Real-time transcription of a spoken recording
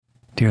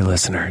Dear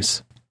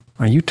listeners,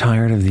 are you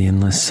tired of the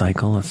endless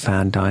cycle of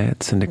fad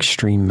diets and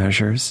extreme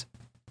measures?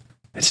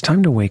 It's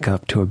time to wake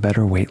up to a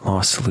better weight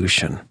loss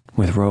solution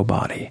with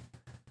Rowbody.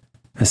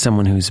 As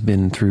someone who's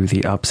been through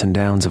the ups and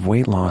downs of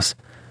weight loss,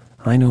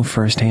 I know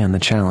firsthand the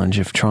challenge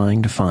of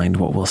trying to find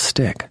what will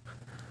stick.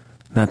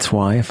 That's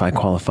why if I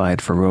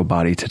qualified for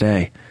Rowbody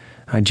today,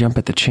 I'd jump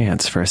at the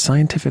chance for a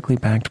scientifically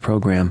backed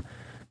program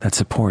that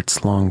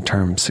supports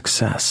long-term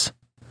success.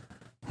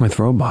 With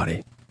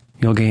Rowbody,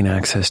 you'll gain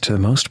access to the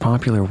most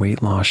popular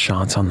weight loss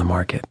shots on the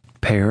market,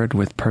 paired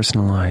with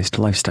personalized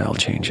lifestyle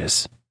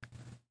changes.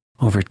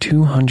 Over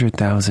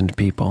 200,000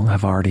 people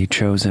have already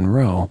chosen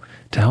Row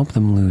to help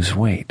them lose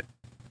weight.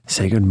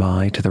 Say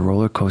goodbye to the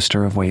roller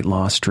coaster of weight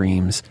loss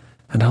dreams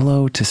and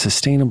hello to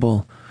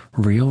sustainable,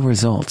 real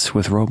results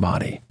with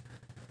Rowbody.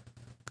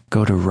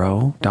 Go to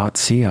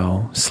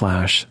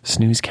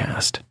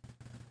row.co/snoozecast.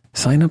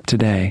 Sign up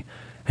today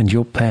and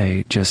you'll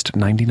pay just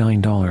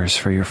 $99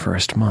 for your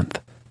first month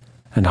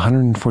and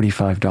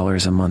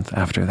 $145 a month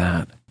after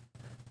that.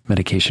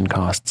 Medication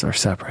costs are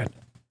separate.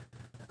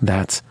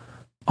 That's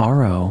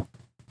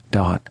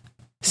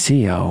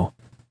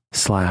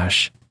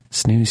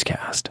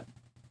ro.co/snoozecast.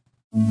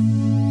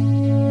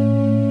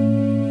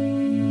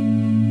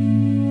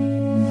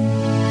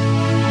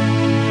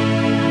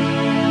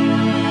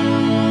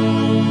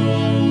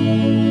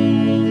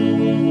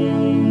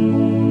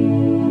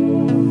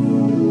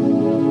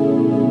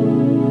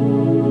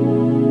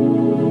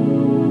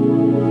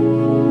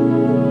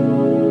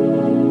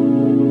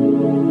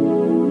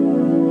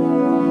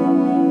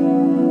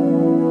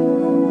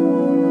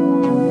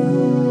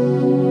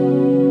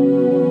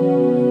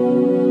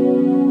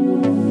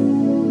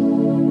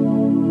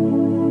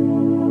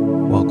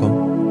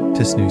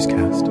 To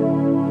Snoozecast,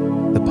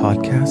 the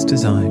podcast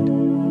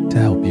designed to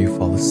help you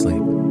fall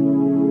asleep.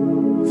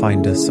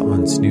 Find us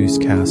on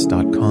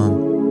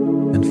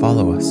snoozecast.com and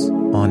follow us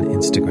on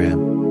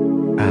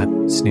Instagram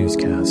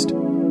 @snoozecast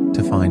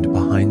to find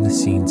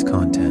behind-the-scenes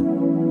content.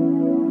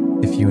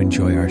 If you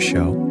enjoy our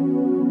show,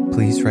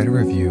 please write a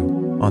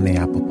review on the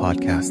Apple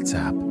Podcasts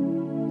app.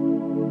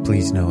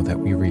 Please know that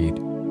we read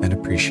and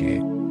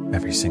appreciate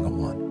every single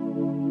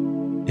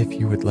one. If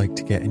you would like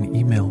to get an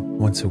email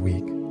once a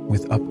week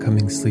with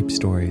upcoming sleep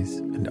stories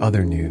and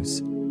other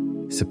news,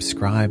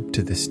 subscribe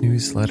to this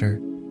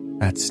newsletter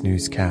at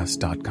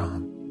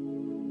snoozecast.com.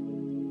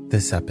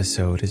 This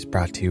episode is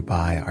brought to you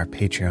by our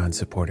Patreon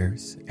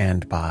supporters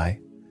and by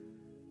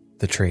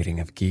The Trading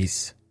of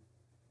Geese.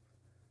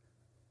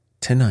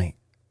 Tonight,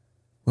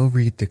 we'll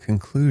read the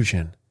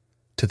conclusion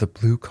to The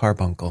Blue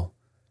Carbuncle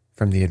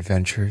from The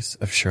Adventures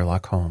of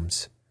Sherlock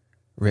Holmes,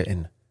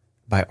 written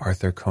by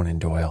Arthur Conan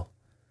Doyle.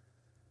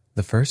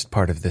 The first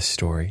part of this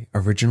story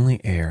originally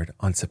aired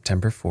on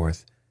September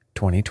 4th,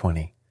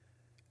 2020,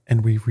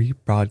 and we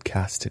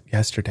rebroadcast it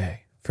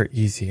yesterday for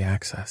easy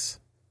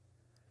access.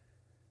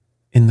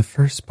 In the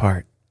first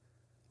part,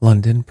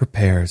 London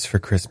prepares for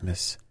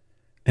Christmas,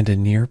 and a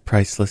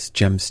near-priceless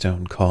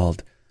gemstone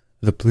called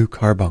the Blue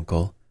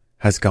Carbuncle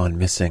has gone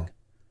missing.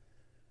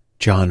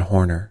 John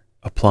Horner,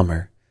 a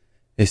plumber,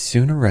 is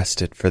soon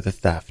arrested for the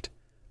theft,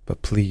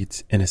 but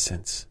pleads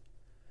innocence.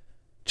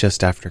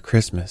 Just after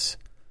Christmas,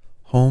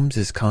 Holmes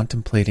is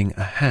contemplating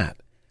a hat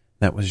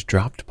that was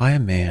dropped by a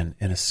man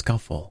in a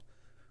scuffle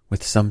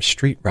with some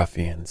street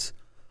ruffians,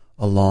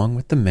 along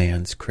with the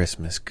man's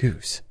Christmas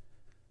goose.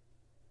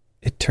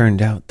 It turned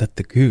out that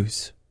the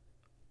goose,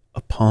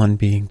 upon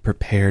being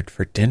prepared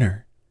for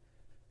dinner,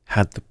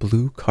 had the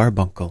blue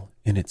carbuncle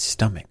in its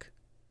stomach,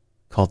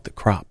 called the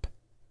crop.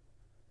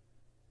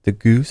 The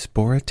goose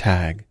bore a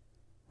tag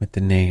with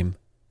the name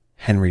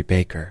Henry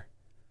Baker.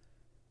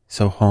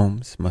 So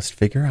Holmes must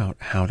figure out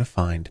how to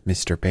find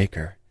Mr.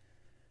 Baker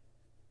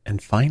and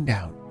find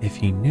out if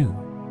he knew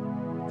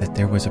that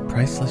there was a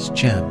priceless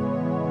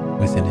gem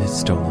within his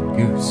stolen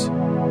goose.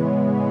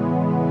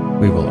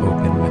 We will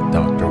open with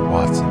Dr.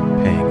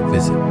 Watson paying a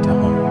visit to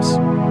Holmes.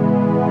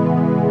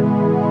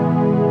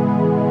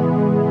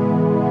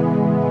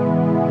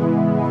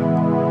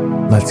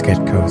 Let's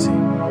get cozy.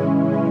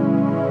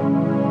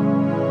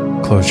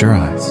 Close your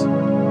eyes.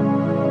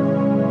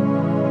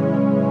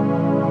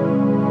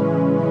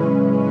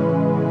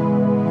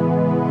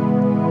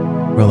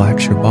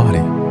 Relax your body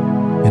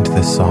into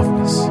the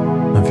softness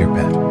of your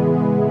bed.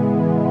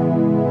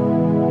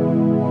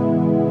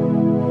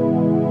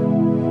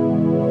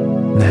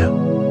 Now,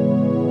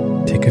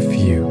 take a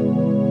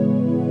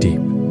few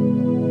deep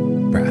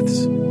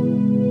breaths.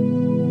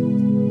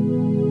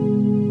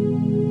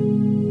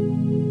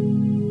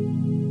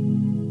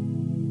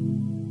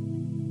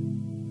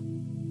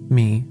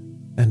 Me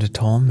and a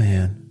tall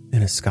man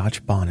in a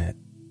Scotch bonnet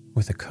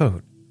with a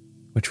coat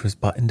which was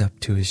buttoned up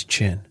to his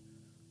chin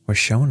were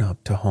shown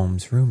up to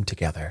Holmes' room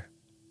together.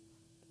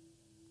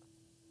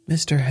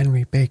 "Mr.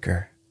 Henry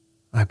Baker,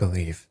 I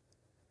believe,"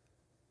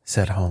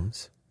 said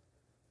Holmes,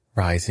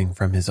 rising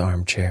from his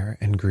armchair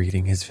and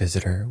greeting his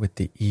visitor with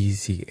the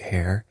easy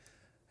air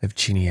of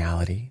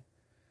geniality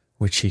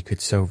which he could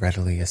so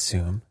readily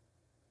assume.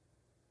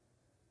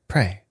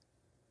 "Pray,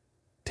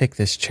 take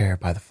this chair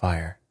by the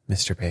fire,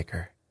 Mr.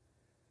 Baker.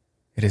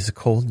 It is a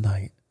cold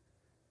night,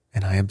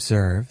 and I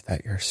observe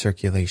that your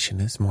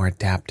circulation is more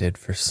adapted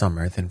for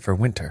summer than for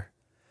winter.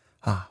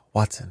 Ah,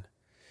 Watson,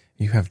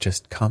 you have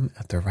just come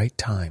at the right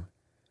time.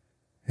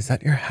 Is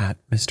that your hat,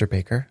 Mr.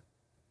 Baker?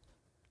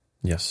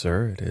 Yes,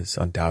 sir, it is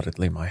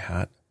undoubtedly my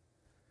hat.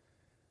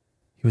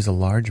 He was a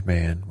large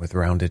man with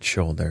rounded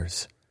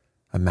shoulders,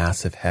 a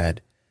massive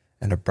head,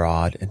 and a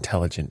broad,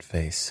 intelligent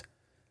face,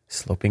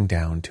 sloping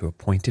down to a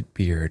pointed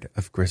beard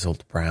of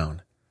grizzled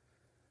brown,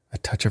 a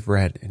touch of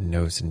red in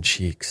nose and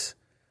cheeks,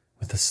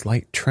 with a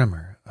slight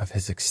tremor of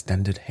his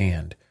extended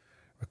hand,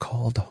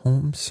 recalled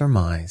Holmes'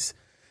 surmise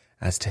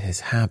as to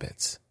his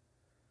habits.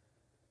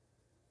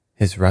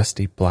 His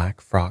rusty black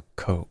frock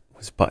coat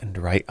was buttoned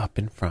right up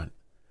in front,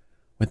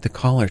 with the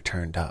collar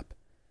turned up,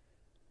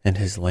 and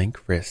his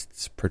lank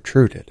wrists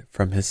protruded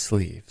from his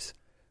sleeves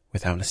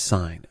without a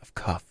sign of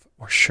cuff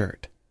or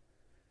shirt.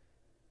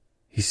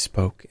 He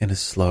spoke in a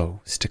slow,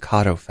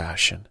 staccato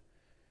fashion,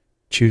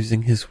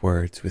 choosing his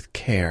words with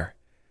care,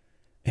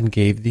 and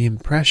gave the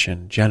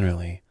impression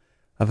generally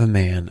of a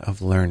man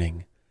of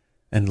learning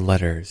and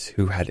letters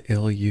who had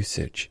ill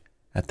usage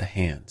at the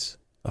hands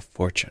of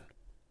fortune.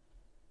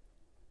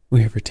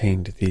 We have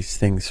retained these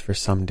things for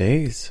some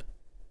days,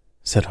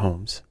 said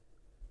Holmes,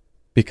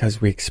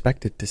 because we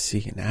expected to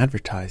see an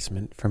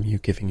advertisement from you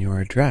giving your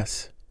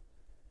address.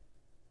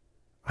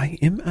 I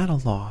am at a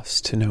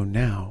loss to know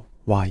now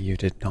why you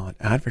did not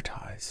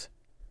advertise.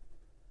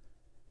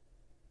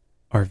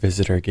 Our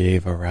visitor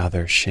gave a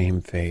rather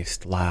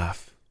shamefaced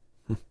laugh.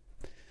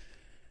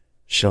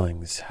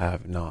 Shillings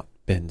have not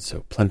been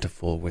so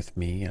plentiful with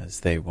me as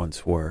they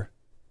once were,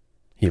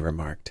 he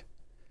remarked.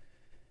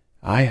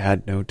 I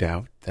had no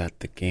doubt that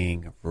the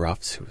gang of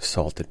roughs who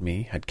assaulted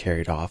me had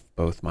carried off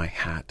both my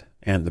hat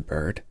and the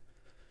bird.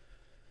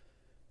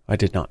 I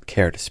did not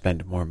care to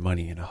spend more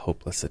money in a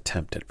hopeless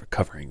attempt at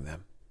recovering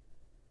them.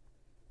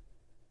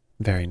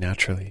 Very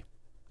naturally.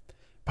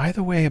 By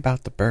the way,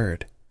 about the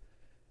bird,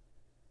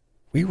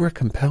 we were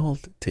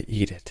compelled to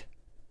eat it.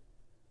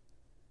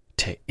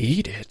 To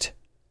eat it?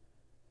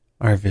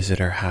 Our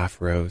visitor half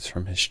rose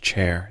from his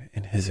chair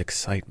in his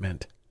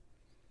excitement.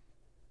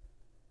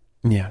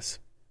 Yes.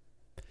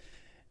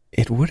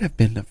 It would have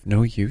been of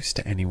no use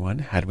to anyone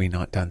had we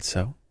not done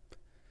so.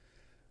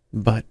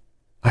 But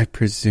I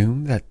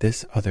presume that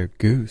this other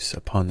goose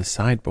upon the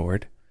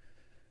sideboard,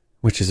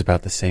 which is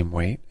about the same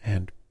weight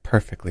and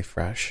perfectly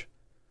fresh,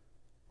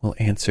 will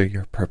answer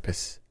your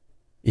purpose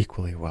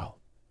equally well.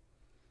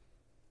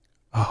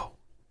 Oh,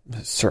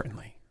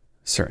 certainly,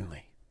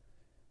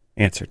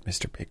 answered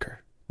Mr.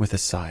 Baker with a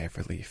sigh of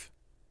relief.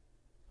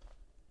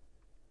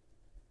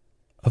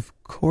 Of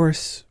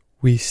course,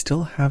 we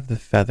still have the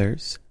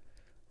feathers,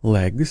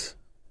 legs,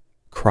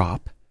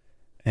 crop,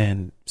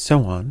 and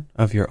so on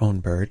of your own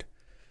bird,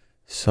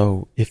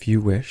 so if you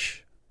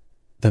wish,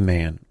 the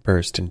man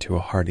burst into a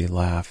hearty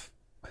laugh.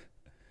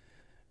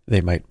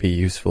 They might be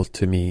useful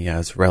to me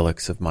as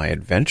relics of my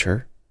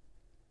adventure,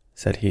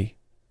 said he.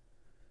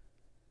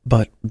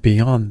 But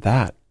beyond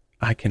that,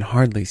 I can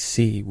hardly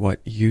see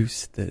what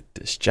use the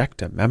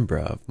disjecta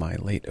membra of my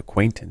late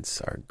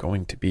acquaintance are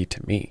going to be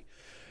to me.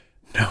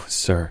 No,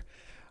 sir,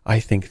 I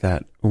think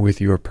that,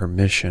 with your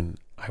permission,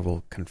 I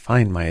will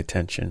confine my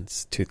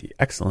attentions to the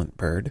excellent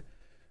bird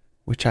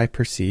which I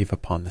perceive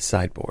upon the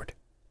sideboard.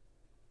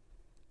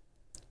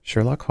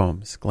 Sherlock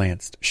Holmes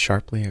glanced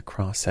sharply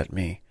across at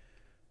me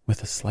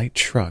with a slight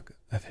shrug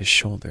of his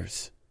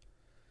shoulders.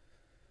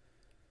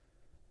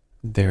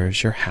 There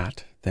is your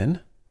hat,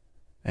 then,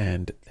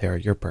 and there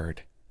your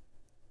bird,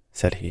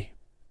 said he.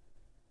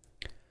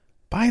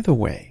 By the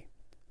way,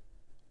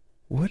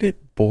 would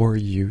it bore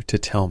you to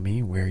tell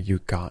me where you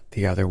got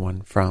the other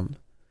one from?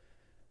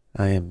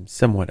 I am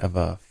somewhat of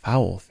a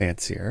fowl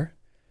fancier,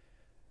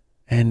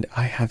 and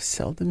I have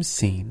seldom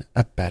seen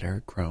a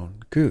better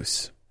grown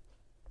goose.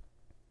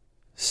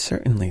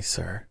 Certainly,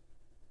 sir,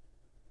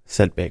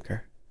 said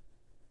Baker,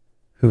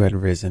 who had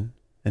risen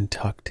and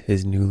tucked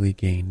his newly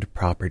gained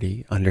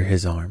property under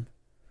his arm.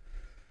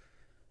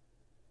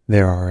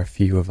 There are a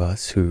few of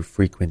us who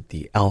frequent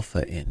the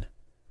Alpha Inn,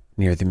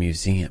 near the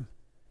museum.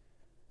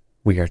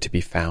 We are to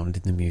be found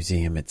in the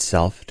museum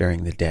itself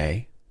during the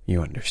day,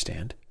 you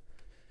understand.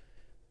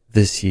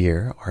 This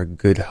year our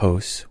good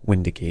host,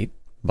 Windigate,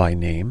 by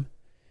name,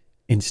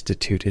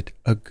 instituted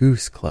a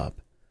goose club,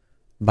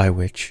 by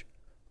which,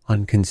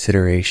 on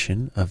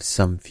consideration of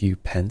some few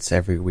pence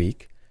every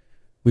week,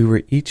 we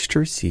were each to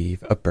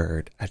receive a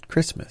bird at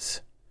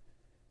Christmas.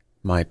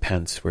 My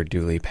pence were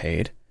duly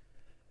paid,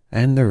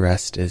 and the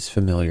rest is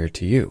familiar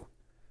to you.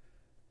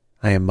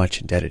 I am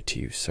much indebted to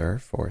you, sir,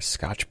 for a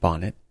Scotch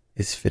bonnet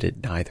is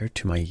fitted neither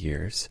to my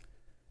years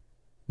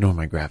nor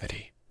my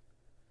gravity.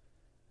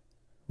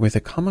 With a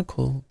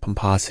comical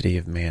pomposity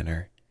of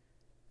manner,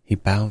 he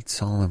bowed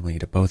solemnly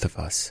to both of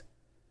us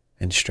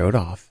and strode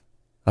off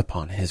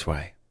upon his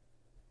way.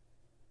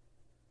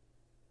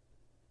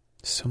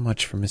 So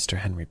much for Mr.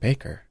 Henry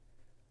Baker,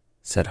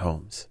 said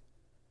Holmes,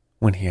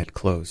 when he had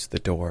closed the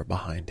door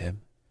behind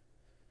him.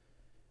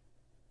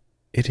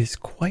 It is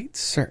quite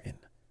certain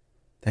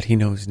that he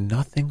knows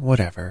nothing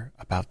whatever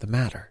about the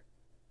matter.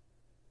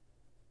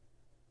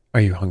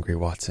 Are you hungry,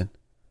 Watson?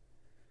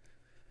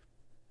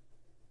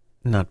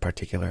 Not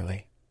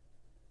particularly.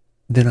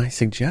 Then I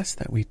suggest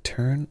that we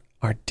turn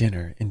our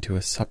dinner into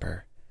a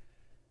supper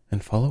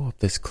and follow up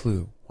this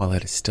clue while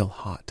it is still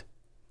hot.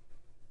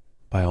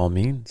 By all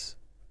means.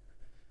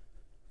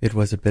 It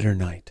was a bitter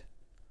night,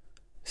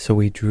 so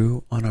we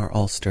drew on our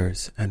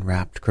ulsters and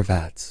wrapped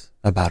cravats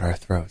about our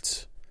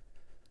throats.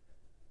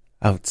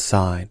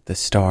 Outside, the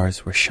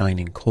stars were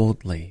shining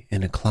coldly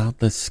in a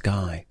cloudless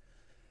sky,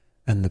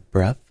 and the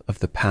breath of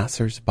the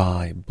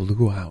passers-by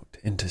blew out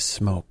into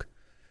smoke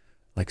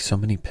like so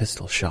many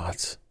pistol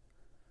shots.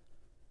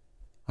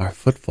 Our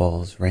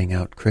footfalls rang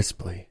out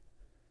crisply.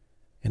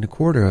 In a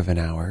quarter of an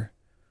hour,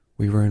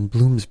 we were in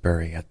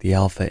Bloomsbury at the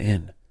Alpha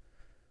Inn,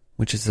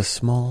 which is a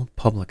small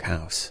public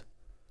house.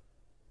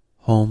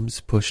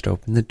 Holmes pushed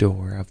open the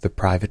door of the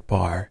private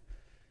bar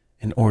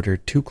and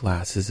ordered 2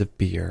 glasses of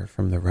beer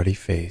from the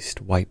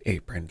ruddy-faced,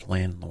 white-aproned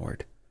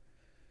landlord.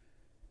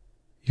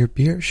 "Your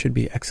beer should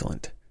be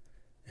excellent,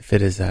 if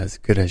it is as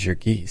good as your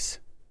geese,"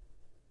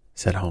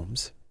 said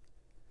Holmes.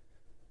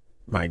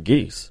 "My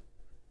geese?"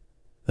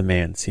 The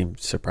man seemed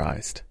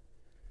surprised.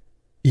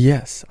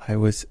 "Yes, I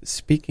was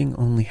speaking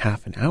only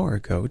half an hour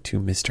ago to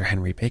Mr.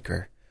 Henry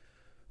Baker,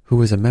 who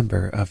was a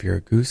member of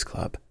your goose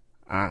club."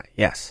 "Ah,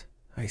 yes,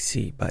 I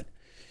see, but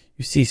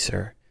you see,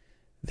 sir,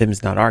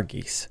 them's not our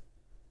geese."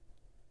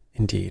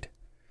 "Indeed.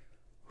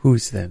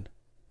 Whose then?"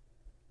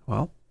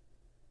 "Well,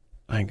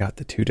 I got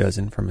the 2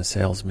 dozen from a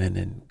salesman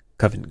in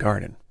Covent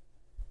Garden."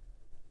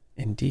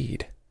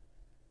 "Indeed.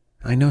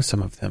 I know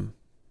some of them.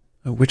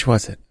 Which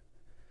was it?"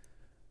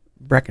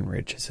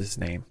 "Breckenridge is his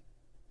name."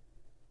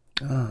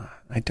 "Ah,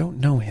 I don't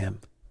know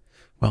him.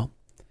 Well,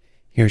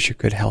 here's your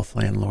good health,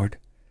 landlord,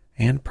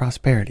 and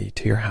prosperity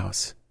to your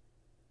house.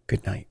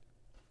 Good night."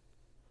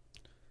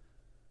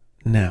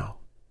 "Now,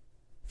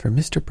 for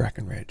Mr.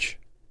 Breckenridge,"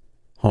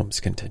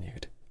 Holmes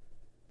continued,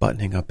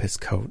 buttoning up his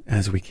coat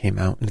as we came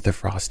out into the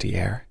frosty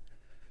air.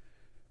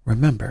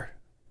 "Remember,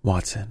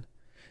 Watson,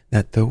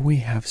 that though we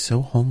have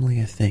so homely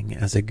a thing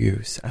as a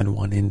goose at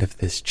one end of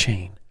this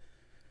chain,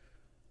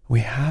 we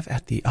have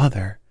at the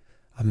other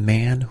a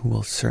man who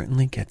will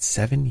certainly get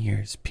 7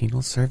 years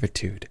penal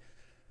servitude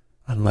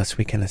unless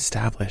we can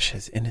establish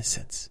his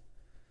innocence.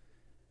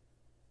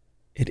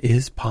 It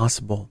is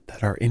possible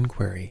that our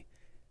inquiry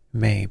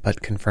may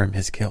but confirm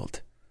his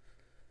guilt.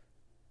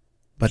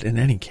 But in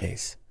any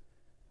case,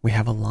 we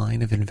have a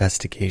line of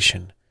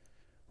investigation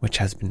which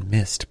has been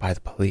missed by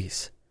the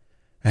police,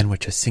 and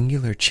which a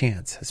singular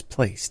chance has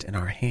placed in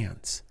our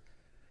hands.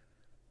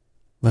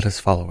 Let us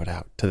follow it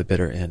out to the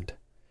bitter end.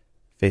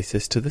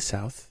 Faces to the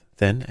south,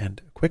 then, and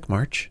a quick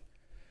march."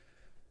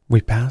 We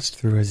passed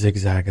through a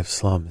zigzag of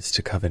slums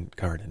to Covent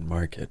Garden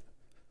Market.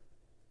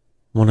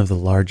 One of the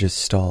largest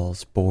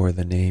stalls bore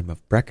the name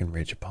of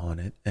Breckenridge upon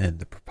it, and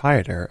the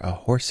proprietor, a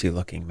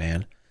horsey-looking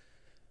man,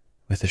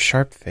 with a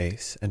sharp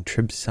face and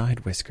tribbed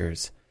side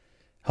whiskers,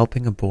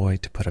 helping a boy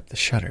to put up the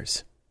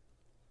shutters.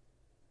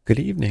 "Good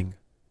evening.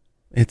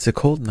 It's a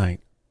cold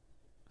night,"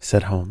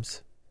 said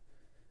Holmes.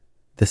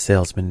 The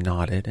salesman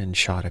nodded and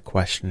shot a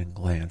questioning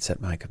glance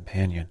at my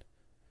companion.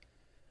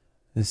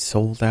 "Is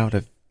sold out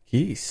of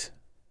geese,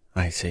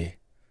 I see,"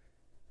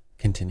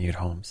 continued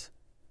Holmes,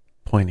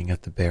 pointing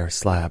at the bare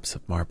slabs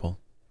of marble.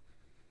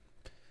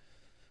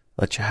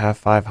 "Let you have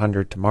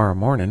 500 tomorrow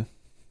morning."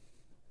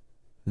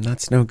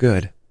 "That's no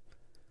good."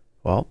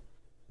 "Well,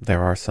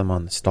 there are some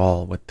on the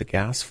stall with the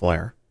gas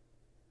flare."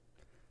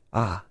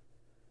 "Ah,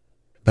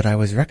 but I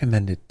was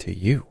recommended to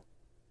you."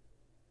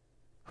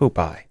 "Who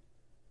by?"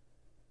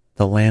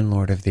 "The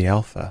landlord of the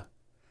Alpha."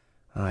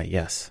 "Ah,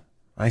 yes,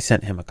 I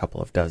sent him a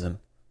couple of dozen."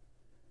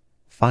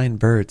 "Fine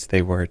birds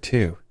they were,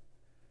 too.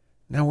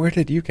 Now where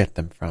did you get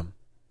them from?"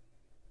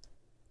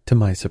 To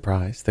my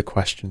surprise, the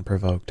question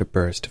provoked a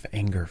burst of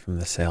anger from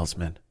the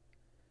salesman.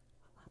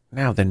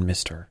 "Now then,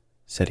 mister,"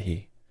 said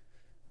he,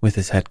 with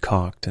his head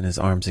cocked and his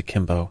arms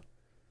akimbo,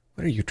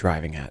 "what are you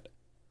driving at?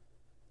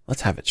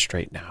 Let's have it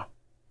straight now."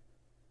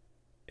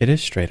 "It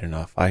is straight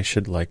enough. I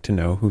should like to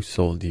know who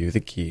sold you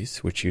the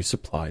geese which you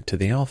supplied to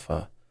the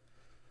Alpha."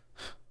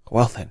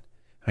 "Well then,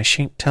 I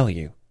shan't tell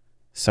you.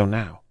 So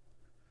now."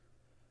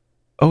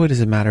 "Oh, it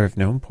is a matter of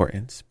no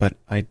importance, but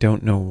I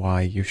don't know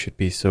why you should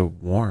be so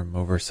warm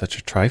over such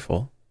a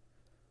trifle."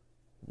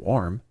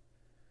 "Warm?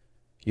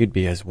 You'd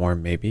be as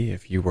warm, maybe,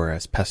 if you were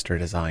as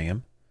pestered as I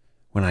am.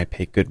 When I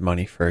pay good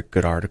money for a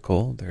good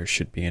article, there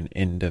should be an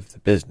end of the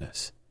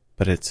business.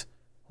 But it's,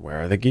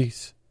 where are the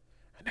geese?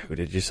 And who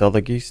did you sell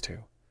the geese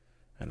to?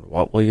 And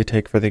what will you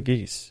take for the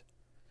geese?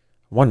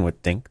 One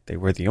would think they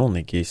were the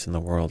only geese in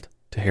the world,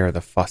 to hear the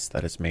fuss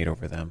that is made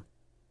over them."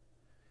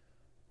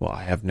 "Well,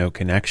 I have no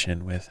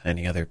connection with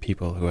any other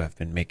people who have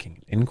been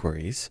making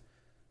inquiries,"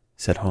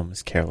 said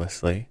Holmes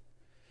carelessly.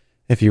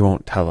 "If you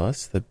won't tell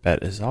us, the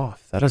bet is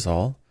off, that is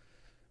all.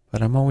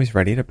 But I'm always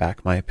ready to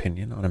back my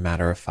opinion on a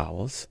matter of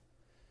fowls,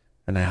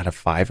 and I had a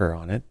 5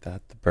 on it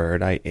that the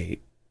bird I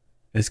ate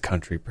is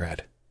country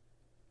bred."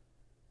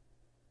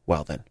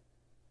 "Well then,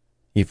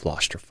 You've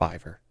lost your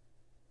 $5,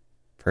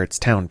 for it's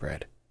town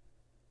bred,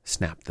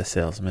 snapped the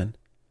salesman.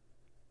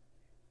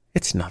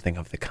 It's nothing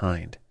of the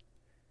kind.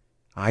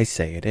 I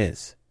say it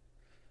is.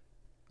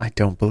 I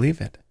don't believe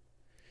it.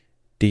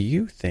 Do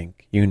you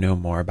think you know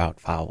more about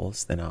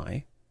fowls than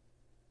I,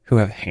 who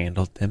have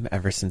handled them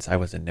ever since I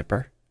was a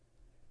nipper?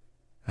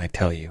 I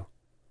tell you,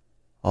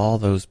 all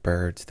those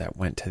birds that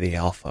went to the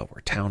Alpha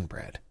were town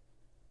bred.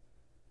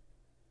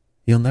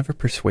 You'll never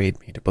persuade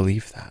me to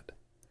believe that.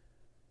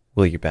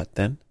 Will you bet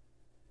then?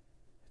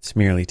 It's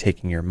merely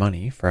taking your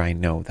money, for I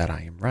know that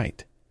I am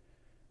right.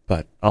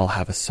 But I'll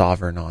have a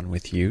sovereign on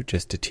with you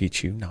just to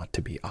teach you not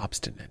to be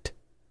obstinate.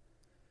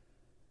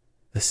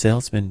 The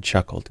salesman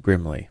chuckled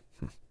grimly.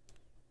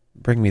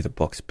 Bring me the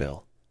books,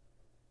 Bill,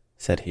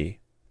 said he.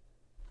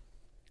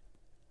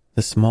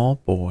 The small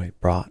boy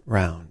brought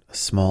round a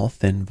small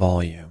thin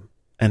volume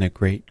and a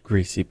great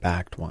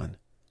greasy-backed one,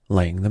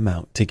 laying them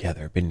out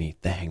together beneath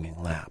the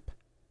hanging lamp.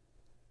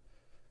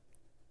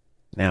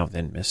 Now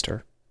then,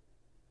 mister,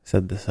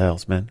 said the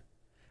salesman,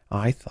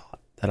 I thought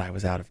that I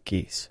was out of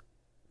geese,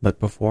 but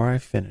before I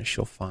finish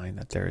you'll find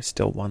that there is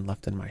still one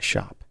left in my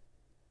shop.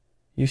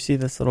 You see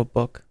this little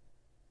book?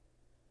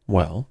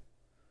 Well,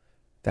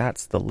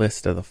 that's the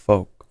list of the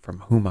folk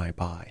from whom I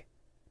buy.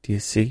 Do you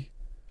see?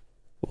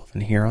 Well,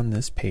 then here on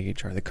this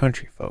page are the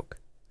country folk,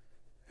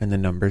 and the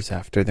numbers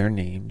after their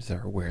names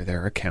are where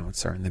their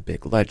accounts are in the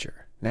big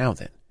ledger. Now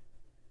then,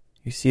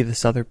 you see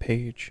this other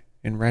page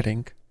in red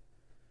ink?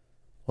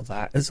 Well,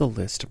 that is a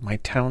list of my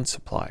town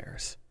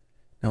suppliers.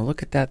 Now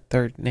look at that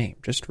third name.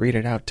 Just read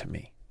it out to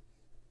me.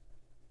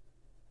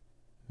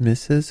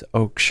 Mrs.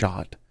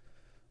 Oakshott,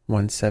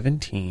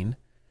 117,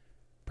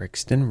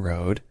 Brixton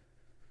Road,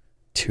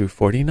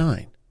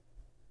 249.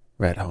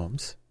 Read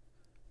Holmes.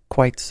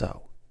 Quite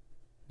so.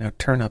 Now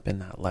turn up in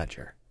that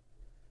ledger.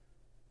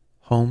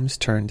 Holmes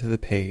turned to the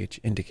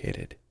page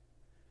indicated.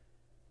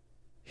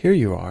 Here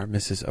you are,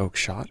 Mrs.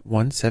 Oakshott,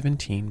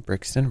 117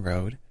 Brixton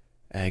Road,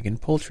 egg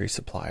and poultry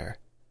supplier.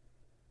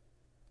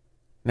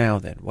 Now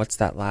then, what's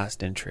that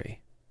last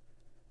entry?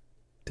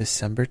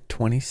 December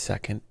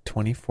 22nd,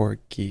 24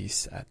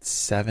 geese at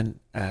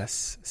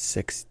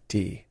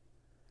 7S6D.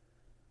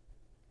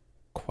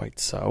 Quite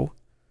so.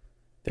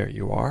 There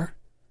you are.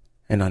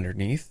 And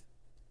underneath,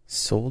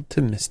 sold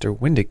to Mr.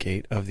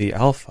 Windigate of the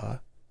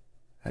Alpha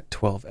at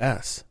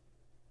 12S.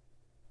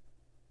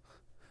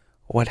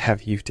 What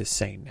have you to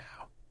say now?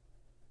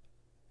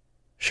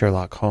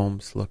 Sherlock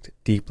Holmes looked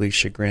deeply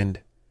chagrined.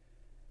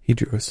 He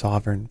drew a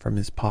sovereign from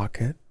his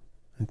pocket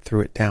and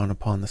threw it down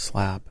upon the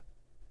slab,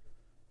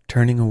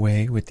 turning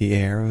away with the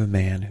air of a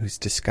man whose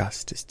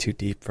disgust is too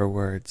deep for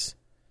words.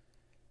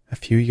 A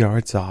few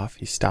yards off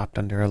he stopped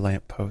under a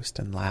lamp-post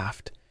and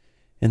laughed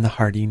in the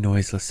hearty,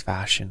 noiseless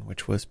fashion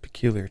which was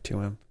peculiar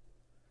to him.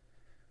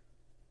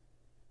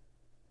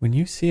 When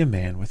you see a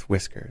man with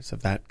whiskers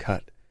of that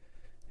cut,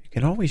 you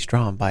can always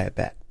draw him by a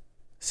bet,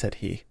 said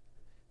he.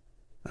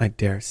 I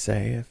dare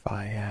say if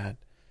I had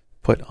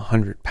put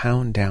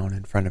 £100 down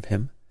in front of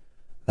him,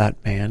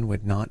 that man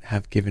would not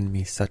have given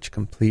me such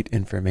complete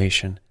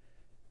information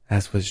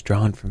as was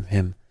drawn from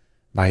him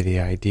by the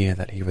idea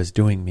that he was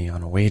doing me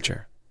on a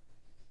wager.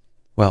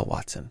 Well,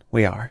 Watson,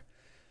 we are,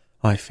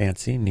 I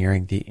fancy,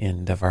 nearing the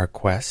end of our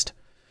quest,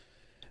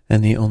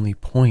 and the only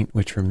point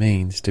which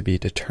remains to be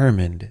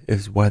determined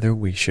is whether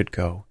we should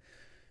go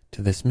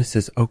to this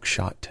Mrs.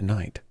 Oakshott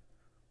tonight,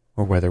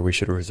 or whether we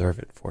should reserve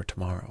it for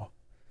tomorrow.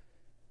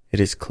 It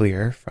is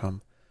clear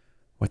from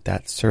what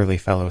that surly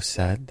fellow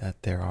said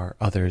that there are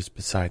others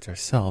besides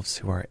ourselves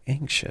who are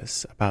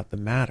anxious about the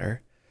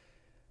matter,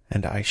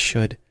 and I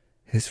should—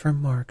 His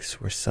remarks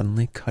were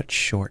suddenly cut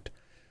short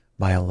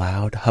by a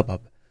loud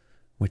hubbub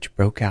which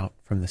broke out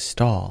from the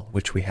stall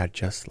which we had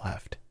just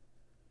left.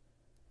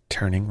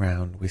 Turning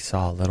round, we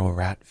saw a little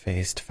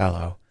rat-faced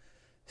fellow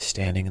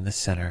standing in the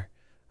center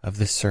of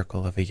the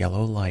circle of a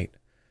yellow light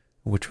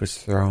which was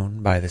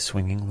thrown by the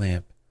swinging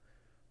lamp,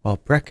 while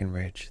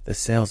Breckenridge, the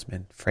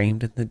salesman,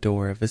 framed in the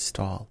door of his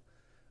stall,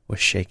 was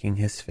shaking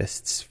his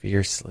fists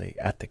fiercely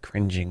at the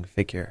cringing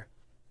figure.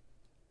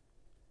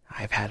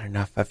 "I've had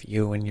enough of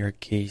you and your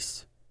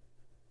geese,"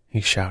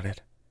 he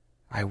shouted.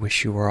 "I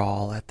wish you were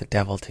all at the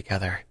devil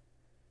together.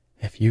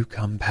 If you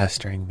come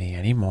pestering me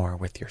any more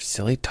with your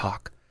silly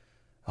talk,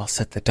 I'll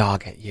set the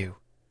dog at you.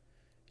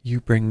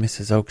 You bring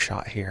Mrs.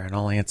 Oakshott here and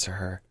I'll answer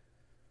her.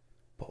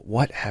 But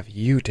what have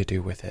you to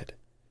do with it?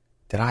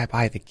 Did I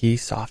buy the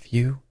geese off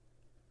you?"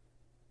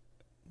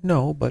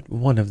 "No, but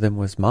one of them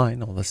was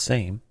mine all the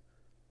same,"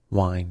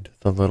 whined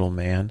the little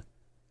man.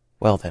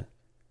 "Well then,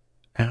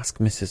 ask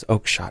Mrs.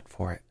 Oakshott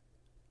for it."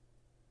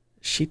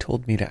 "She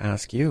told me to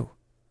ask you."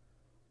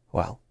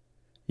 "Well,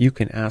 you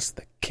can ask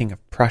the King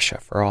of Prussia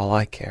for all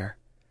I care.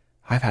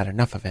 I've had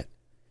enough of it.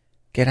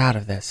 Get out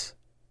of this."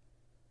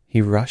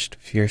 He rushed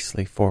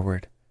fiercely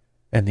forward,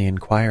 and the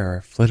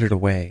inquirer flitted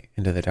away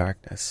into the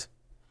darkness.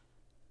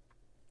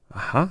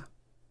 "Aha!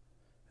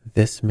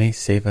 This may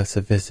save us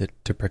a visit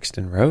to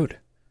Brixton Road,"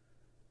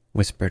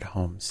 whispered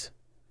Holmes.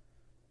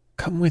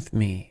 "Come with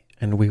me,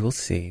 and we will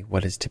see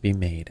what is to be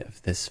made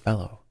of this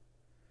fellow."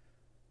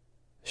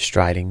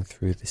 Striding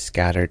through the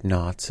scattered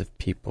knots of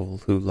people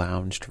who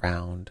lounged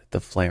round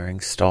the flaring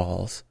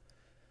stalls,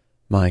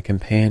 my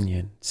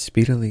companion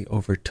speedily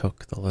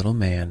overtook the little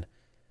man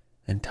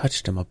and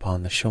touched him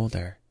upon the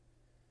shoulder.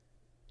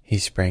 He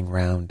sprang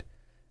round,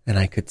 and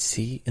I could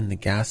see in the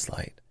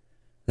gaslight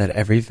that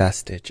every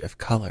vestige of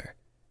color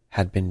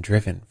had been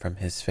driven from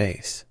his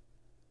face.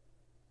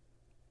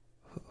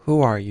 "Who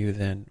are you,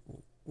 then?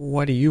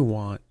 What do you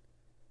want?"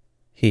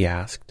 he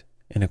asked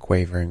in a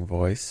quavering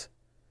voice.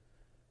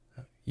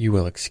 "You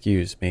will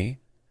excuse me,"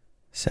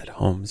 said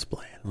Holmes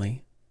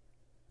blandly,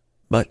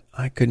 "but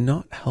I could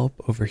not help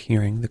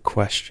overhearing the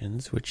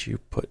questions which you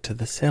put to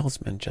the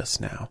salesman just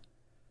now.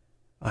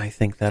 I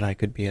think that I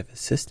could be of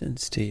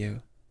assistance to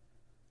you."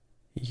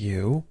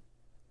 "You?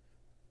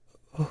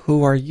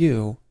 Who are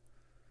you?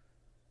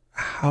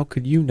 How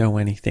could you know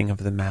anything of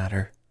the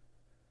matter?"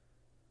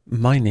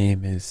 "My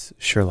name is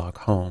Sherlock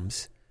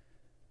Holmes.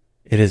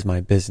 It is my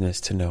business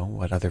to know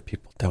what other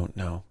people don't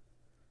know."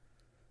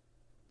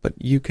 "But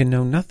you can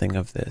know nothing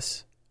of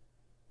this."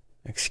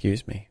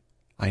 "Excuse me,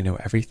 I know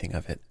everything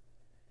of it.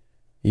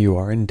 You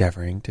are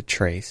endeavoring to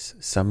trace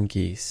some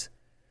geese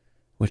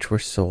which were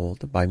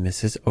sold by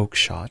Mrs.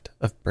 Oakshott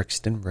of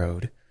Brixton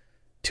Road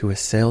to a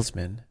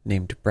salesman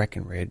named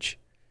Breckenridge,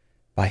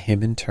 by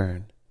him in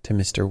turn to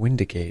Mr.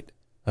 Windigate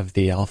of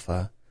the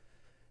Alpha,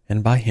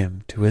 and by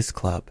him to his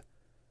club,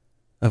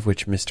 of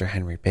which Mr.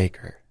 Henry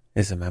Baker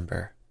is a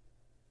member."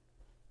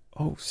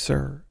 "Oh,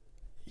 sir,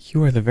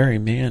 you are the very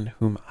man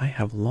whom I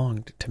have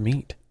longed to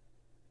meet,"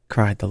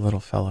 cried the little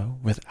fellow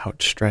with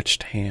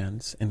outstretched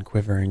hands and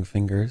quivering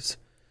fingers.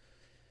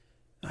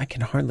 "I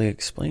can hardly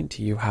explain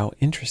to you how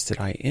interested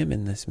I am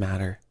in this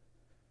matter."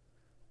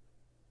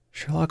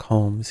 Sherlock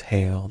Holmes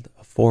hailed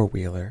a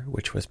four-wheeler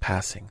which was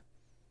passing.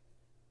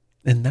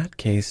 "In that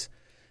case,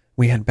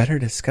 we had better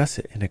discuss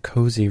it in a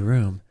cozy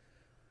room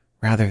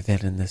rather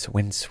than in this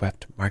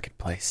wind-swept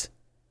marketplace,"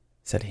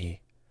 said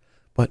he.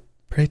 "But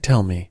pray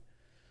tell me,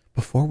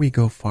 before we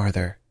go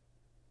farther,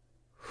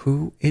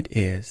 who it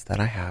is that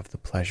I have the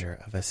pleasure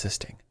of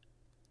assisting."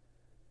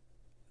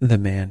 The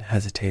man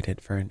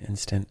hesitated for an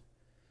instant.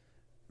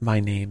 "My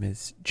name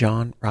is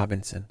John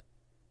Robinson,"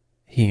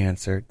 he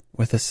answered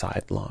with a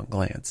sidelong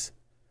glance.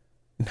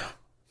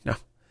 No,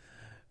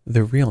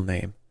 the real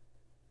name,"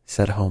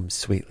 said Holmes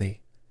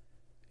sweetly.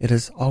 "It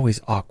is always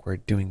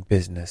awkward doing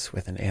business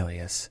with an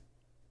alias."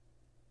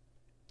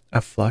 A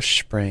flush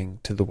sprang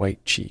to the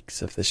white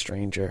cheeks of the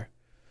stranger.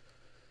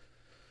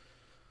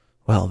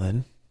 "Well,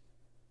 then,"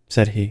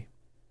 said he,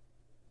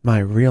 "my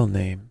real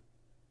name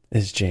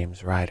is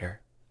James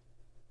Ryder."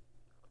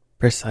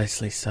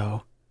 "Precisely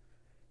so.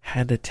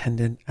 Head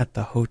attendant at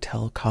the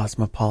Hotel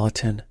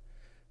Cosmopolitan.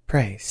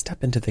 Pray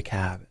step into the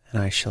cab,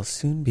 and I shall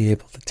soon be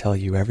able to tell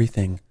you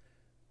everything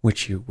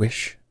which you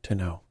wish to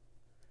know."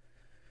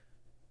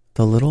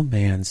 The little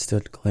man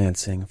stood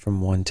glancing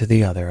from one to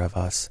the other of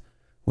us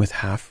with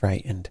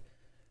half-frightened,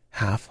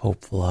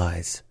 half-hopeful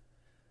eyes,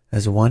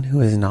 as one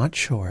who is not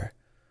sure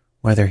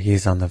whether he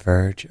is on the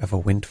verge of a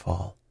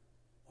windfall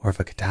or of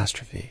a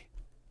catastrophe.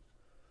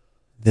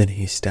 Then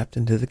he stepped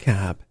into the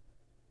cab,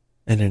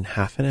 and in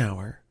half an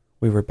hour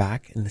we were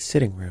back in the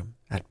sitting-room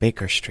at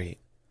Baker Street.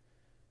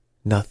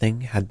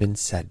 Nothing had been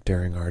said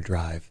during our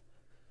drive,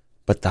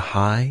 but the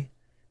high,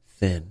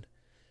 thin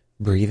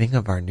breathing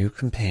of our new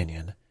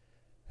companion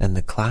and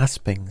the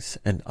claspings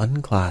and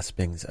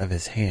unclaspings of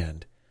his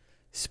hand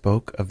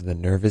spoke of the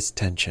nervous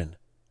tension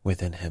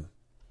within him.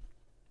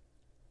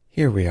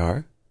 "Here we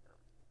are,"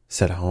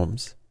 said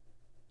Holmes,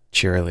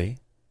 cheerily,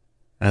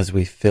 as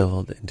we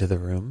filed into the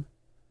room.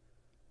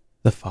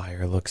 "The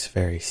fire looks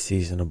very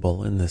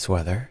seasonable in this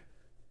weather.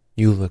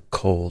 You look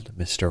cold,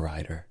 Mr.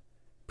 Ryder.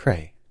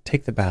 Pray,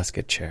 take the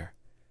basket chair.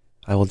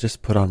 I will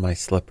just put on my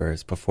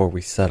slippers before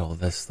we settle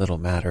this little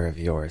matter of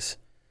yours.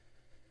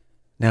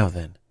 Now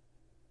then,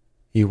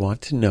 you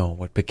want to know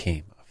what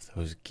became of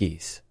those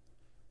geese?"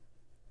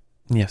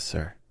 "Yes,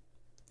 sir.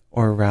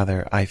 Or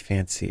rather, I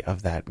fancy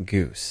of that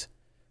goose.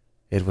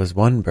 It was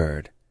one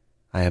bird,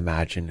 I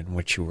imagine, in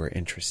which you were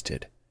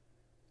interested.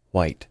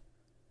 White,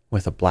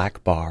 with a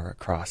black bar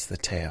across the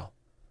tail."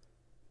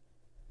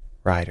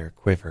 Ryder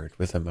quivered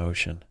with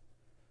emotion.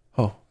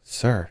 "Oh,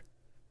 sir,"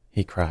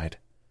 he cried,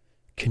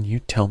 "can you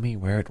tell me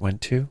where it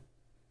went to?"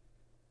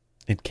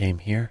 "It came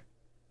here."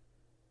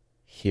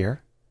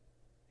 "Here?"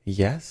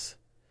 "Yes,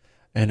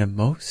 and a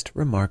most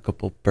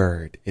remarkable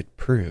bird it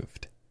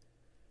proved.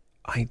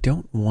 I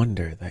don't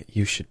wonder that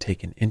you should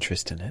take an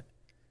interest in it.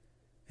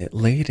 It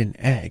laid an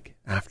egg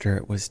after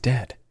it was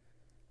dead,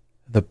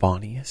 the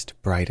bonniest,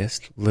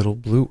 brightest little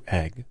blue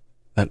egg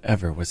that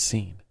ever was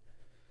seen.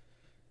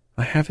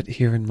 I have it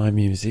here in my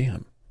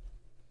museum."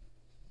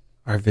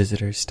 Our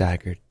visitor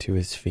staggered to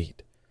his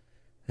feet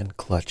and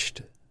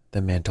clutched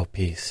the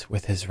mantelpiece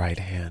with his right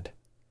hand.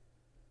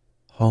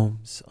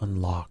 Holmes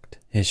unlocked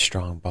his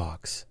strong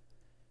box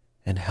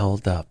and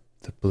held up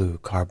the blue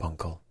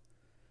carbuncle,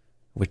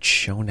 which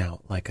shone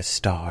out like a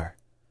star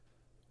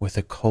with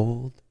a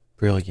cold,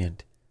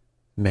 brilliant,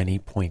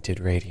 many-pointed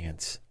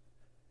radiance.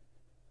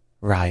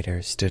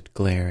 Ryder stood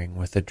glaring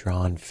with a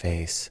drawn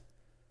face,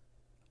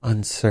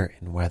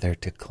 uncertain whether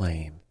to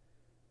claim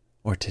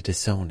or to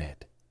disown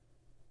it.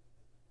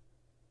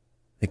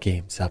 "The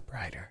game's up,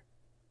 Ryder,"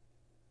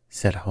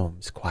 said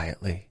Holmes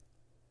quietly.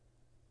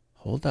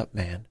 "Hold up,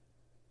 man,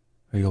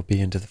 or you'll be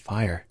into the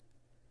fire."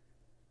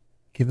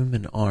 "Give him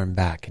an arm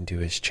back into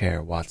his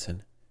chair,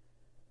 Watson.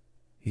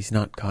 He's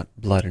not got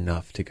blood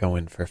enough to go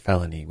in for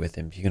felony with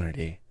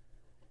impunity.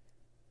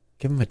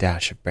 Give him a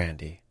dash of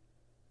brandy.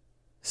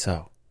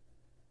 So,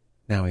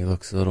 now he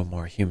looks a little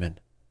more human.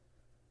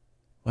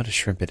 What a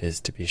shrimp it is,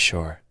 to be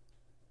sure."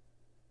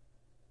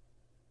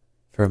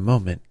 For a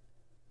moment,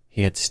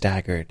 he had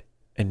staggered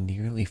and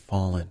nearly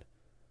fallen,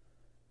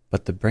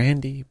 but the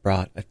brandy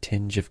brought a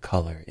tinge of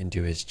color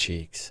into his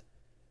cheeks,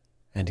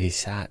 and he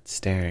sat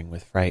staring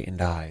with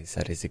frightened eyes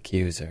at his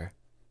accuser.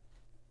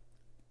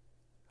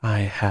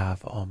 "I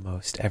have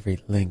almost every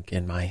link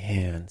in my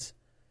hands,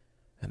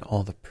 and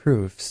all the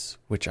proofs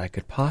which I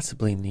could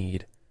possibly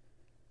need,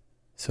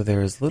 so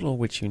there is little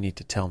which you need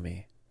to tell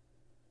me.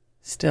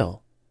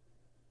 Still,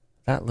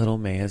 that little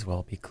may as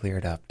well be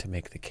cleared up to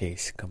make the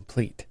case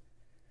complete.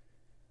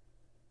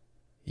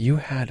 You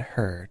had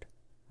heard,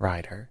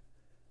 Ryder,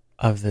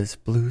 of this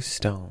blue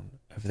stone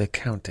of the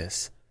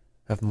Countess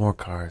of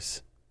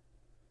Morcar's."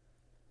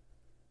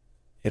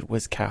 "It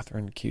was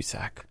Catherine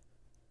Cusack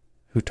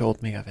who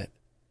told me of it,"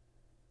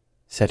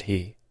 said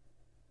he,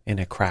 in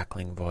a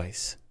crackling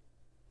voice.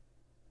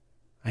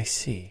 "I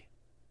see.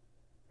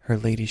 Her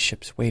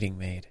ladyship's waiting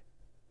maid.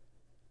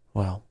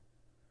 Well,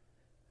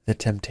 the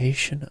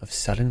temptation of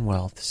sudden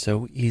wealth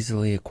so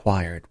easily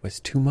acquired was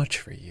too much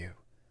for you,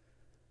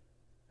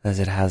 as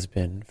it has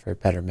been for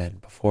better men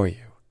before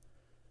you.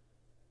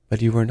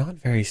 But you were not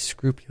very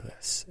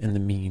scrupulous in the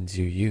means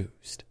you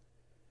used.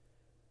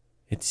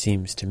 It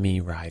seems to me,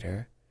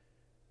 Ryder,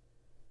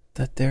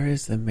 that there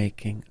is the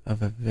making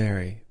of a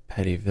very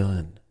petty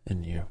villain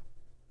in you.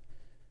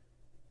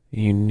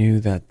 You knew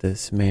that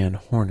this man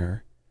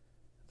Horner,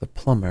 the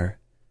plumber,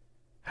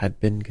 had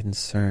been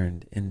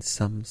concerned in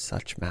some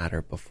such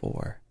matter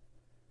before,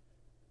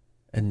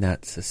 and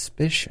that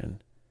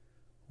suspicion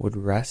would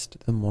rest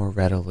the more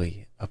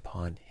readily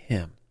upon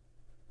him.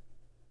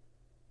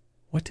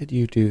 What did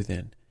you do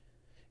then?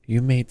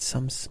 You made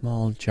some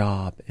small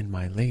job in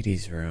my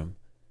lady's room,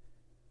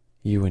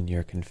 you and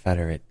your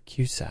confederate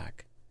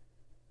Cusack,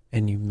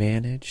 and you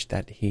managed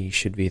that he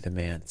should be the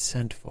man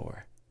sent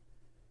for.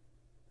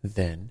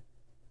 Then,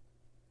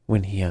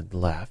 when he had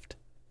left,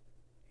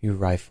 you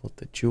rifled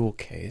the jewel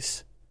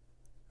case,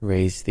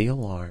 raised the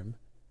alarm,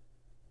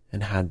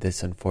 and had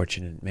this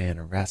unfortunate man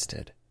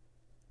arrested.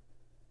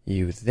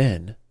 You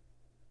then—"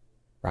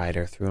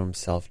 Ryder threw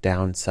himself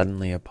down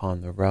suddenly upon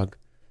the rug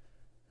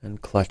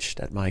and clutched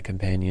at my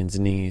companion's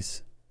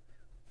knees.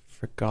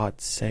 "For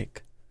God's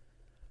sake,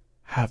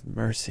 have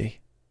mercy,"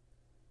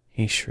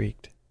 he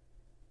shrieked.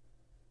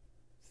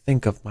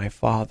 "Think of my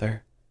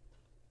father,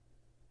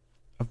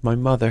 of my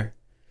mother.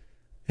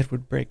 It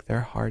would break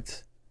their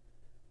hearts.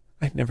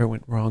 I never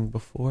went wrong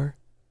before.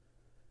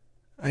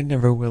 I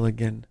never will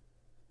again.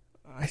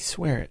 I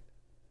swear it.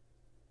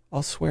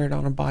 I'll swear it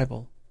on a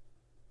Bible.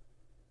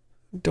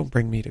 Don't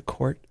bring me to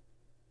court."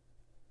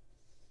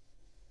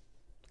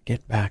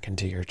 "Get back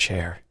into your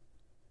chair,"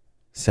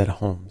 said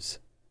Holmes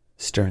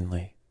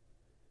sternly.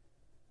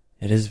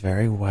 "It is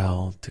very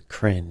well to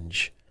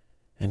cringe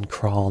and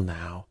crawl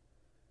now,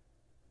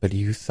 but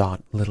you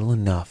thought little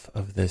enough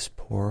of this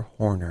poor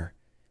Horner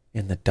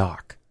in the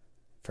dock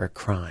for a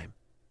crime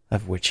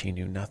of which he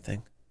knew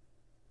nothing."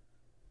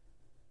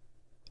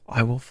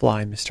 "I will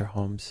fly, Mr.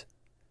 Holmes.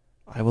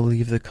 I will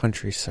leave the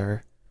country,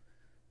 sir.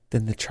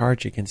 Then the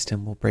charge against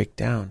him will break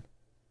down."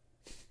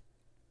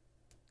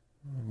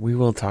 "We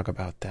will talk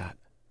about that.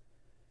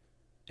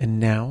 And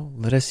now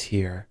let us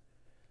hear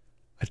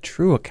a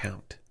true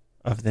account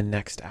of the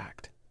next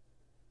act.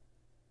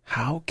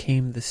 How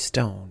came the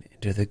stone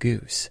into the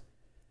goose,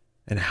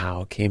 and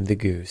how came the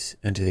goose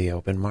into the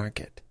open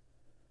market?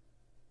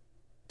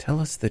 Tell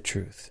us the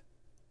truth,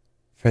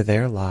 for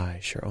there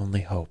lies your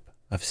only hope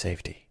of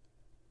safety."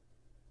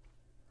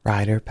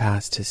 Ryder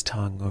passed his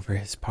tongue over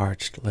his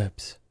parched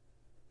lips.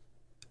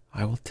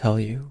 "I will tell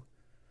you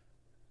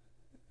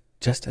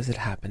just as it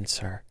happened,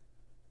 sir,"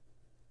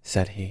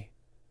 said he.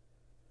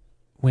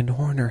 "When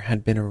Horner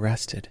had been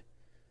arrested,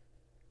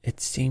 it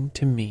seemed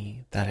to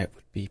me that it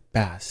would be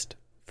best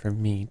for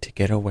me to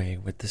get away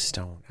with the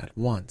stone at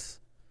once,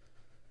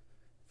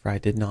 for I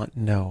did not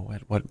know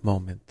at what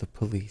moment the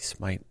police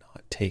might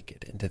not take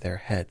it into their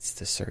heads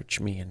to search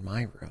me in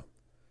my room.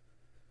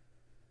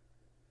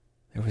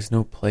 There was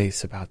no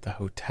place about the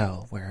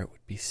hotel where it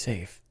would be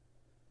safe.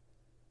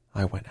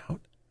 I went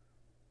out,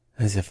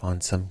 as if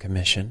on some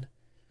commission,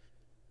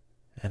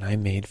 and I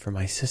made for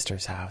my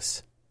sister's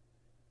house.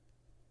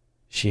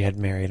 She had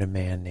married a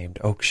man named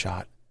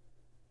Oakshott,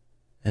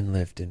 and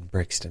lived in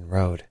Brixton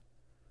Road,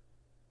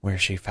 where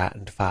she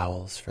fattened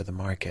fowls for the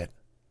market.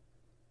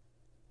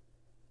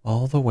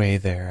 All the way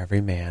there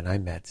every man I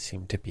met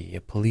seemed to be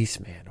a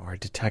policeman or a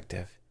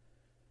detective,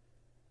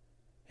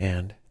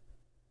 and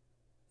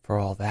For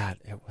all that,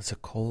 it was a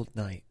cold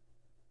night.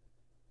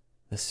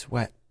 The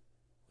sweat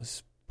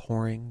was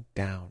pouring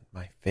down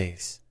my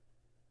face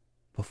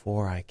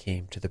before I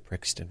came to the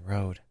Brixton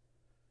Road.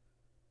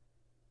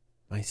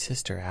 My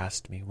sister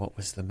asked me what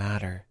was the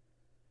matter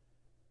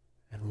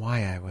and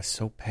why I was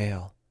so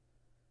pale,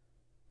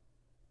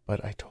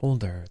 but I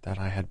told her that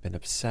I had been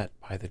upset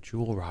by the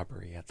jewel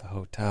robbery at the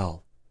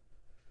hotel.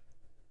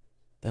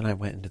 Then I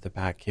went into the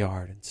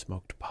backyard and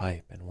smoked a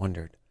pipe and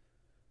wondered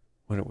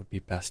what it would be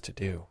best to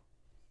do.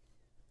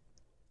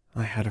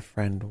 I had a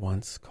friend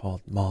once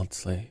called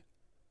Maudsley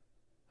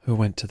who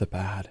went to the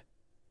bad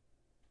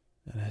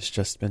and has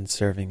just been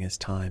serving his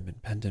time in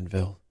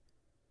Pentonville.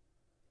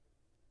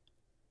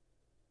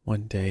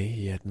 One day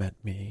he had met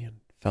me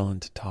and fell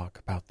into talk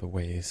about the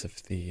ways of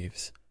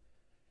thieves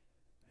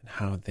and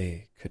how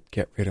they could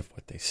get rid of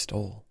what they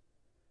stole.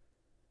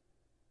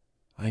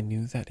 I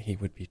knew that he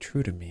would be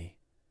true to me,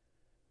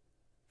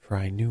 for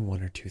I knew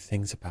one or two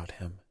things about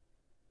him.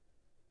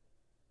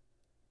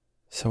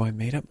 So I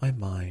made up my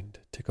mind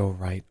to go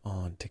right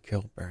on to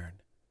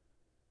Kilburn,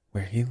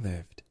 where he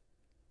lived,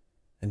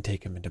 and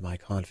take him into my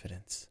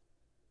confidence.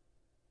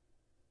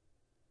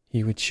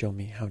 He would show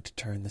me how to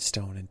turn the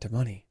stone into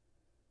money,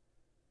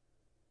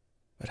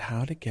 but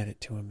how to get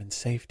it to him in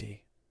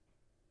safety.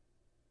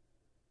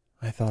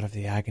 I thought of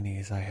the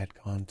agonies I had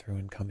gone through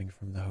in coming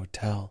from the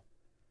hotel.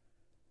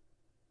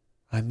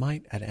 I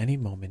might at any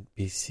moment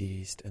be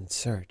seized and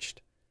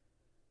searched,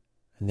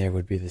 and there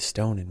would be the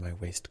stone in my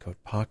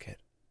waistcoat pocket.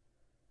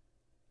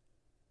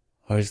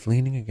 I was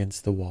leaning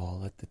against the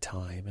wall at the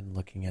time and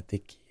looking at the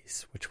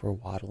geese which were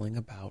waddling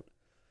about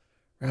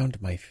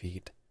round my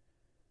feet,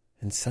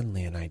 and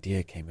suddenly an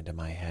idea came into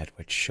my head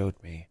which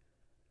showed me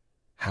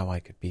how I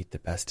could beat the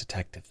best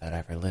detective that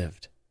ever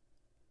lived.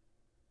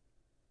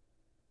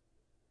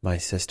 My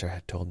sister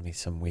had told me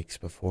some weeks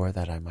before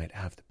that I might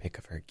have the pick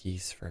of her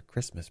geese for a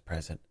Christmas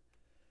present,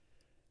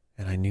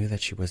 and I knew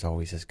that she was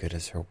always as good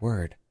as her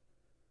word.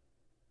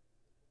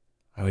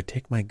 I would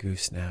take my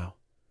goose now,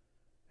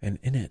 and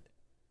in it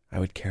I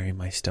would carry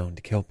my stone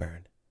to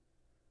Kilburn.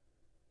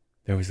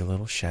 There was a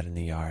little shed in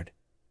the yard,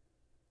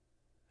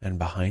 and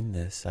behind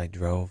this I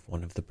drove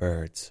one of the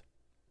birds,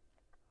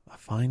 a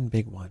fine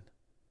big one,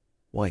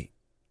 white,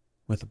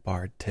 with a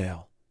barred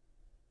tail.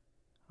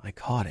 I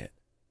caught it,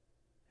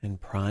 and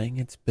prying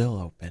its bill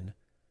open,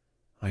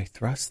 I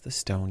thrust the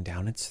stone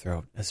down its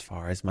throat as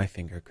far as my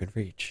finger could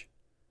reach.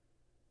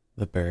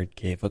 The bird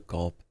gave a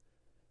gulp,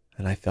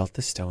 and I felt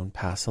the stone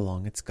pass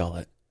along its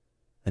gullet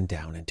and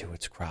down into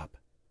its crop.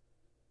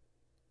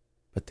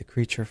 But the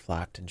creature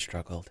flapped and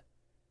struggled,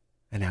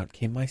 and out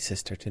came my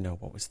sister to know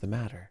what was the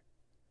matter.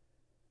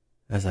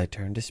 As I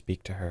turned to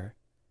speak to her,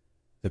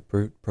 the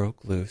brute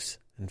broke loose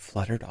and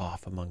fluttered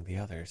off among the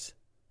others.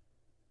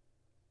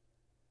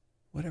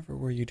 "Whatever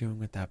were you doing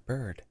with that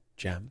bird,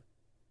 Jem?"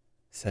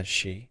 says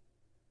she.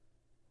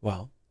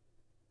 "Well,"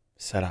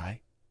 said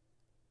I,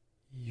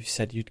 "you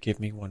said you'd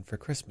give me one for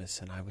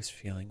Christmas, and I was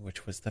feeling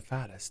which was the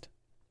fattest."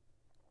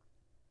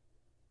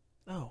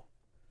 "Oh,"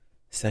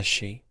 says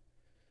she,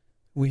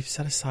 "we've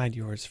set aside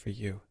yours for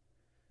you.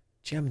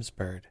 Jem's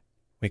bird,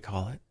 we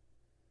call it.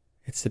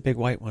 It's the big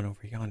white one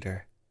over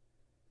yonder.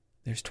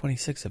 There's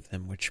 26 of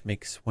them, which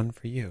makes one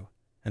for you,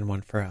 and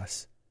one for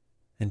us,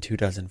 and 2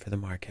 dozen for the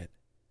market."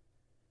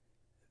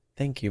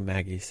 "Thank you,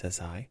 Maggie," says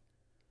I,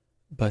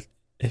 "but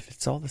if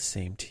it's all the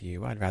same to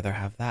you, I'd rather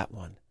have that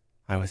one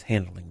I was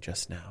handling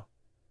just now."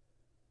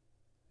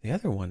 "The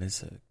other one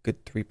is a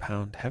good 3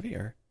 pound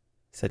heavier,"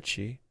 said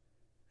she,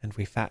 "and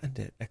we fattened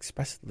it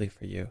expressly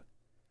for you."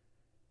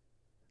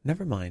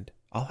 "Never mind,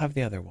 I'll have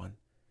the other one,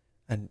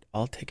 and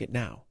I'll take it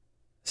now,"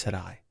 said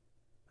I.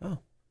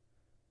 "Oh,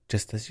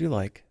 just as you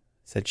like,"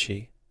 said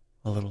she,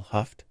 a little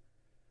huffed.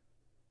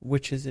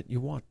 "Which is it you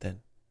want,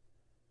 then?"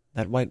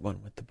 "That white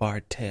one with the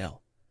barred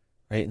tail,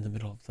 right in the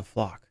middle of the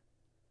flock."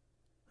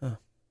 "Oh,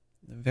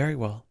 very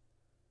well.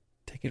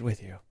 Take it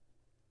with you."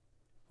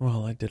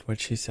 Well, I did what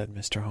she said,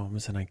 Mr.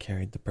 Holmes, and I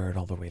carried the bird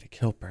all the way to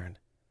Kilburn.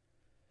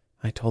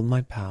 I told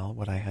my pal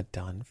what I had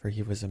done, for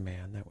he was a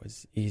man that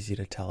was easy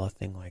to tell a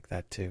thing like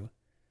that to.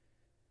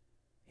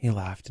 He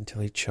laughed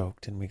until he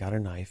choked, and we got a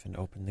knife and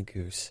opened the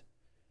goose.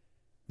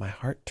 My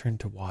heart turned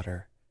to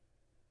water,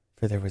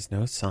 for there was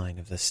no sign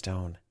of the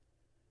stone,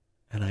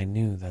 and I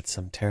knew that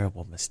some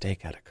terrible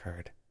mistake had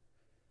occurred.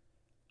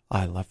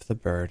 I left the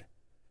bird,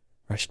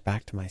 rushed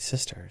back to my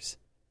sister's,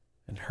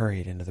 and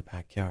hurried into the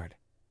backyard.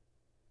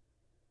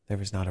 There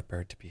was not a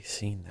bird to be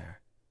seen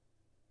there.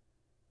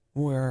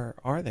 "Where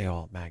are they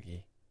all,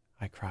 Maggie?"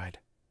 I cried.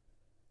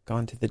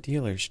 "Gone to the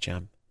dealers,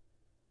 Jem."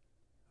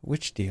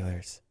 "Which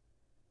dealers?"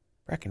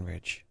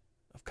 "Breckenridge,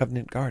 of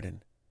Covent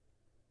Garden."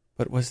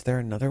 "But was there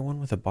another one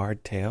with a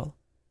barred tail?"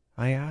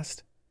 I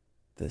asked.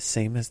 "The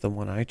same as the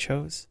one I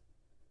chose?"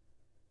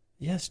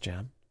 "Yes,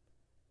 Jem.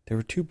 There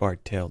were 2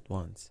 barred-tailed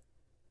ones,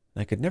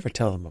 and I could never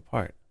tell them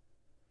apart."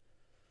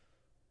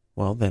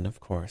 Well, then, of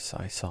course,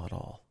 I saw it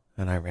all,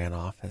 and I ran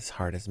off as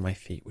hard as my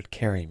feet would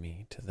carry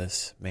me to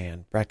this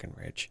man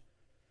Breckenridge.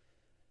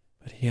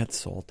 But he had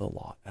sold the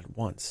lot at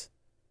once,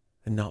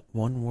 and not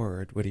one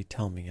word would he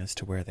tell me as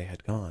to where they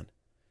had gone.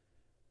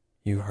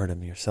 You heard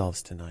him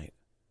yourselves tonight.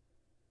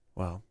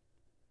 Well,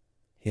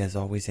 he has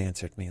always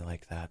answered me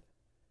like that.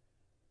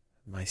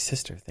 My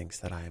sister thinks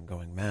that I am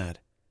going mad.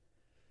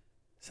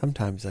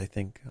 Sometimes I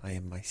think I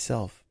am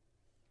myself.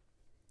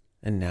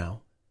 And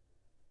now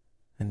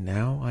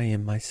I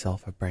am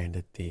myself a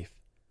branded thief,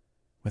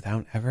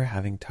 without ever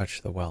having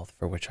touched the wealth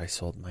for which I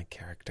sold my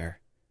character.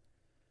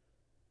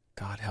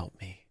 God help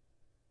me.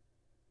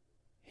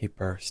 He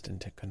burst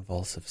into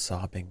convulsive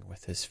sobbing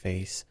with his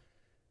face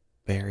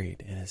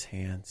buried in his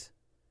hands.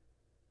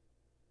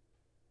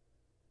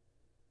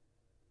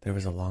 There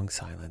was a long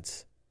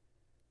silence,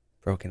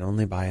 broken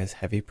only by his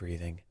heavy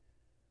breathing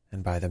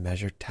and by the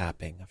measured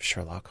tapping of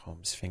Sherlock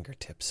Holmes'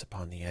 fingertips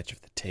upon the edge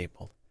of the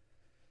table.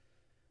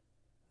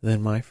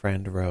 Then my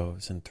friend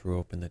rose and threw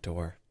open the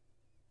door.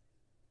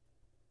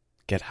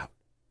 "Get out,"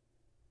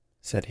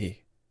 said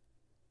he.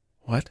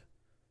 "What,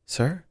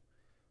 sir?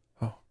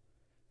 Oh,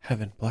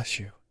 heaven bless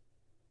you."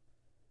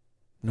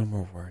 No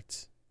more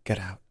words. Get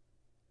out.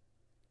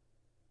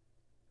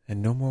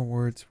 And no more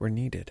words were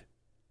needed.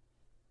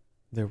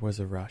 There was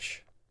a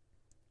rush,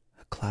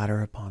 a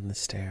clatter upon the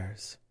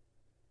stairs,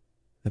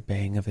 the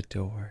bang of a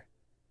door,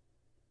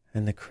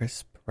 and the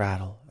crisp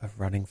rattle of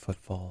running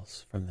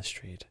footfalls from the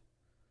street.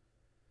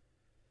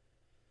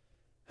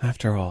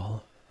 "After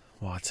all,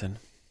 Watson,"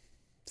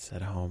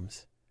 said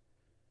Holmes,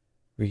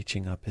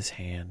 reaching up his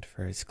hand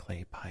for his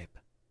clay pipe,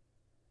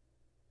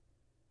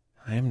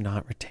 "I am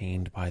not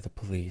retained by the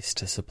police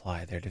to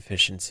supply their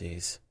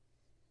deficiencies.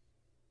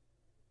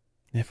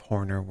 If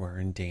Horner were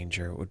in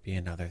danger, it would be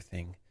another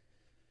thing.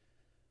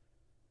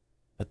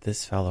 But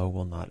this fellow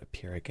will not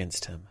appear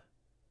against him,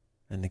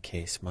 and the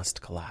case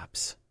must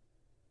collapse.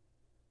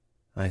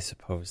 I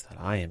suppose that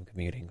I am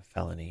commuting a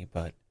felony,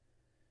 but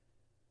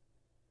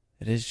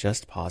it is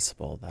just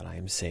possible that I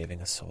am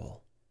saving a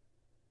soul.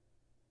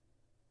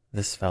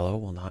 This fellow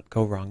will not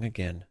go wrong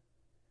again.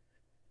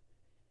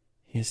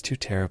 He is too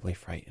terribly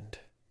frightened.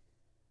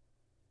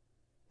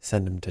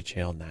 Send him to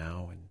jail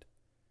now, and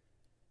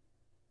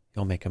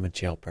you'll make him a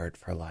jailbird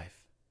for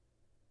life.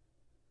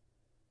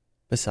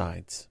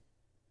 Besides,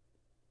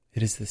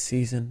 it is the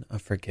season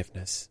of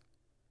forgiveness.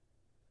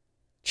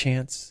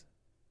 Chance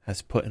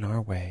has put in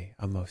our way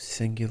a most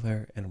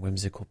singular and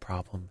whimsical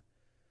problem,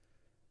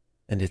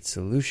 and its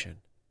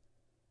solution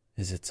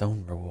is its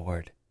own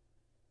reward.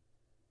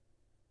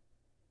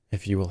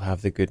 If you will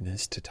have the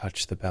goodness to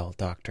touch the bell,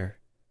 Doctor,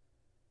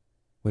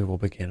 we will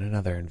begin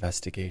another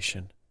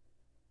investigation,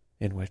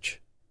 in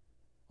which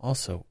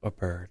also a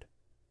bird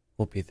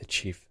will be the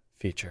chief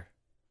feature."